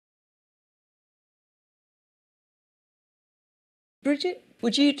Bridget,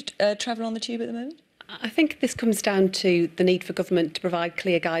 would you travel on the tube at the moment? I think this comes down to the need for government to provide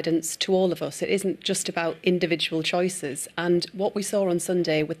clear guidance to all of us. It isn't just about individual choices. And what we saw on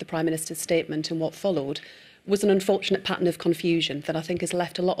Sunday with the Prime Minister's statement and what followed was an unfortunate pattern of confusion that I think has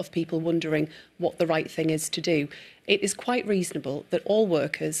left a lot of people wondering what the right thing is to do. It is quite reasonable that all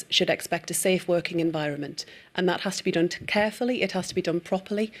workers should expect a safe working environment, and that has to be done carefully, it has to be done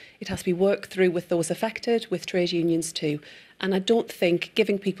properly, it has to be worked through with those affected, with trade unions too. And I don't think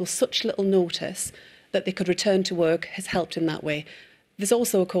giving people such little notice that they could return to work has helped in that way. There's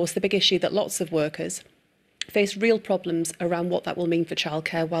also, of course, the big issue that lots of workers face real problems around what that will mean for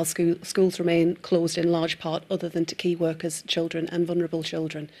childcare while schools remain closed in large part other than to key workers, children and vulnerable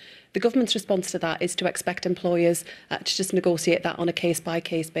children. The government's response to that is to expect employers to just negotiate that on a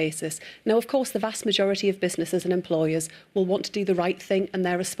case-by-case basis. Now, of course, the vast majority of businesses and employers will want to do the right thing and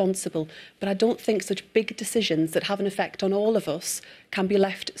they're responsible. But I don't think such big decisions that have an effect on all of us can be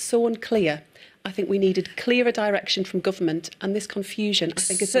left so unclear. I think we needed clearer direction from government, and this confusion, I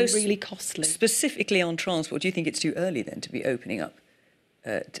think, has been really costly. Specifically on transport, do you think it's too early then to be opening up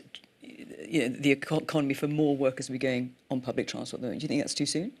the economy for more workers to be going on public transport? Do you think that's too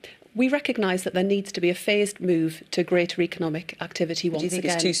soon? We recognise that there needs to be a phased move to greater economic activity once again. Do you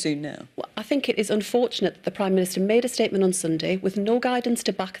think it's too soon now? Well, I think it is unfortunate that the Prime Minister made a statement on Sunday with no guidance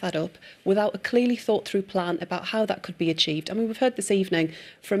to back that up, without a clearly thought through plan about how that could be achieved. I mean, we've heard this evening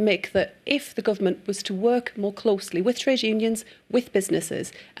from Mick that if the government was to work more closely with trade unions, with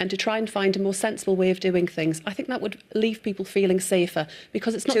businesses, and to try and find a more sensible way of doing things, I think that would leave people feeling safer,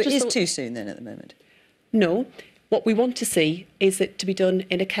 because it's not so just... So it is too soon then at the moment? No. What we want to see is it to be done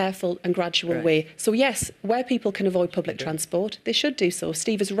in a careful and gradual way. So yes, where people can avoid public transport, they should do so.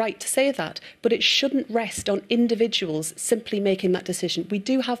 Steve is right to say that, but it shouldn't rest on individuals simply making that decision. We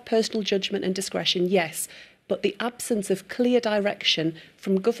do have personal judgment and discretion, yes, but the absence of clear direction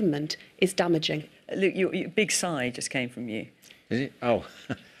from government is damaging. Luke, your big sigh just came from you. Is it? Oh.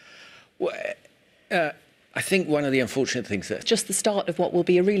 Well, I think one of the unfortunate things that... Just the start of what will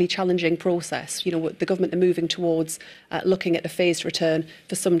be a really challenging process. You know, the government are moving towards looking at a phased return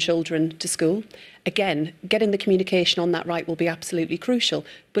for some children to school. Again, getting the communication on that right will be absolutely crucial,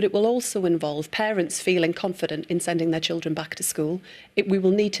 but it will also involve parents feeling confident in sending their children back to school. We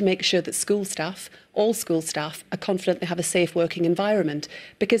will need to make sure that school staff, all school staff, are confident they have a safe working environment,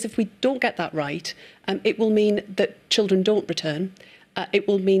 because if we don't get that right, it will mean that children don't return. It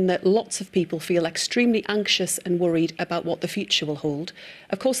will mean that lots of people feel extremely anxious and worried about what the future will hold.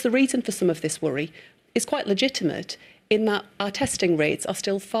 Of course, the reason for some of this worry is quite legitimate, in that our testing rates are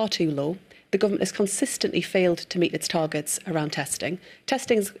still far too low. The government has consistently failed to meet its targets around testing.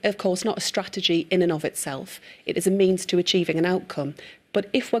 Testing is, of course, not a strategy in and of itself. It is a means to achieving an outcome. But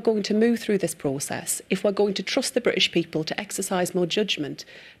if we're going to move through this process, if we're going to trust the British people to exercise more judgment,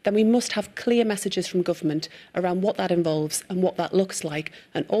 then we must have clear messages from government around what that involves and what that looks like,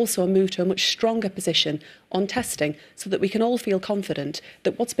 and also a move to a much stronger position on testing, so that we can all feel confident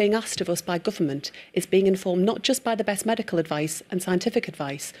that what's being asked of us by government is being informed not just by the best medical advice and scientific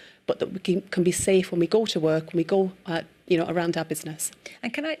advice, but that we can be safe when we go to work, when we go around our business.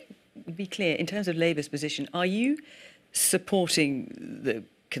 And can I be clear, in terms of Labour's position, are you supporting the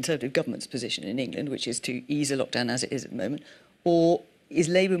Conservative government's position in England, which is to ease a lockdown as it is at the moment, or is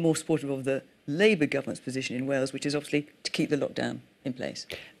Labour more supportive of the Labour government's position in Wales, which is obviously to keep the lockdown in place?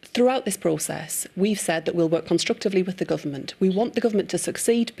 Throughout this process, we've said that we'll work constructively with the government. We want the government to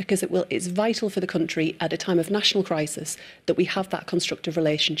succeed because it's vital for the country at a time of national crisis that we have that constructive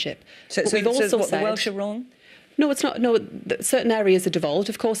relationship. So we've also said the Welsh are wrong? No, it's not. No, certain areas are devolved.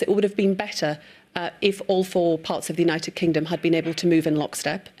 Of course, it would have been better if all four parts of the United Kingdom had been able to move in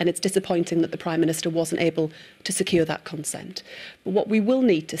lockstep, and it's disappointing that the Prime Minister wasn't able to secure that consent. But what we will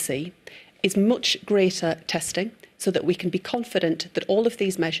need to see is much greater testing, so that we can be confident that all of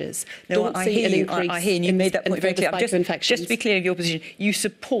these measures don't see an increase. I hear you. You made that point very clear. Just to be clear of your position, you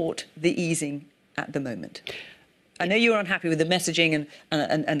support the easing at the moment. I know you're unhappy with the messaging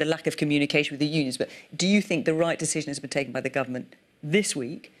and the lack of communication with the unions, but do you think the right decision has been taken by the government this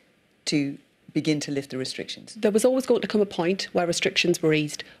week to begin to lift the restrictions? There was always going to come a point where restrictions were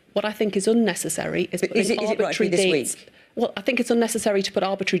eased. What I think is unnecessary is putting arbitrary dates. Well, I think it's unnecessary to put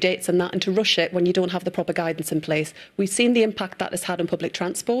arbitrary dates on that and to rush it when you don't have the proper guidance in place. We've seen the impact that has had on public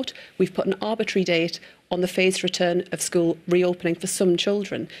transport. We've put an arbitrary date on the phased return of school reopening for some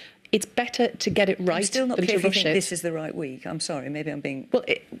children. It's better to get it right I'm still not than clear to if you rush think it. this is the right week. I'm sorry, maybe I'm being... Well,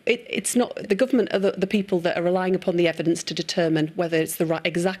 it's not. The government are the people that are relying upon the evidence to determine whether it's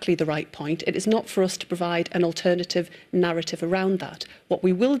exactly the right point. It is not for us to provide an alternative narrative around that. What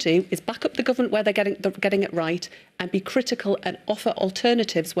we will do is back up the government where they're getting it right and be critical and offer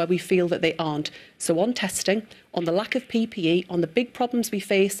alternatives where we feel that they aren't. So on testing, on the lack of PPE, on the big problems we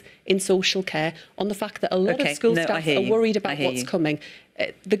face in social care, on the fact that a lot of school staff are worried about what's coming.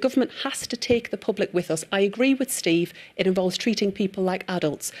 The government has to take the public with us. I agree with Steve, it involves treating people like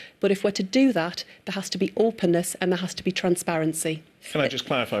adults. But if we're to do that, there has to be openness and there has to be transparency. Can I just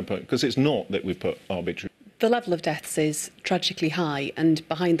clarify a point? Because it's not that we've put arbitrary... The level of deaths is tragically high, and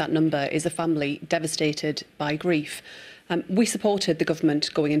behind that number is a family devastated by grief. We supported the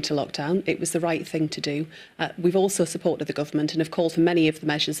government going into lockdown. It was the right thing to do. We've also supported the government and have called for many of the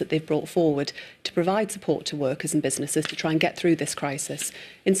measures that they've brought forward to provide support to workers and businesses to try and get through this crisis.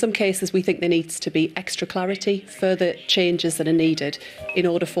 In some cases, we think there needs to be extra clarity, further changes that are needed in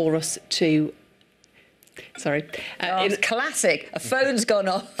order for us to... Sorry. It's classic. A phone's gone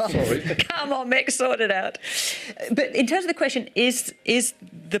off. Sorry. Come on, Mick, sort it out. But in terms of the question, is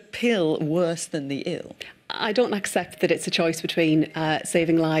the pill worse than the ill? I don't accept that it's a choice between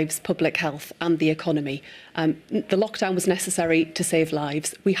saving lives, public health and the economy. The lockdown was necessary to save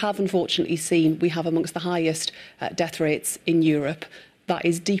lives. We have unfortunately seen we have amongst the highest death rates in Europe. That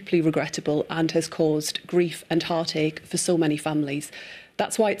is deeply regrettable and has caused grief and heartache for so many families.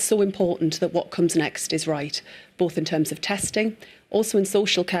 That's why it's so important that what comes next is right, both in terms of testing, also in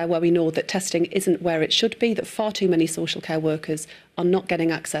social care, where we know that testing isn't where it should be, that far too many social care workers are not getting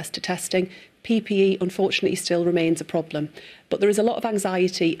access to testing. PPE, unfortunately, still remains a problem. But there is a lot of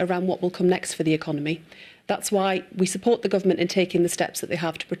anxiety around what will come next for the economy. That's why we support the government in taking the steps that they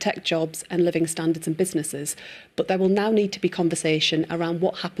have to protect jobs and living standards in businesses. But there will now need to be conversation around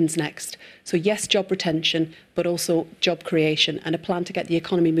what happens next. So yes, job retention, but also job creation and a plan to get the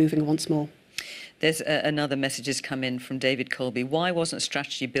economy moving once more. There's another message has come in from David Colby. Why wasn't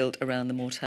strategy built around the mortality?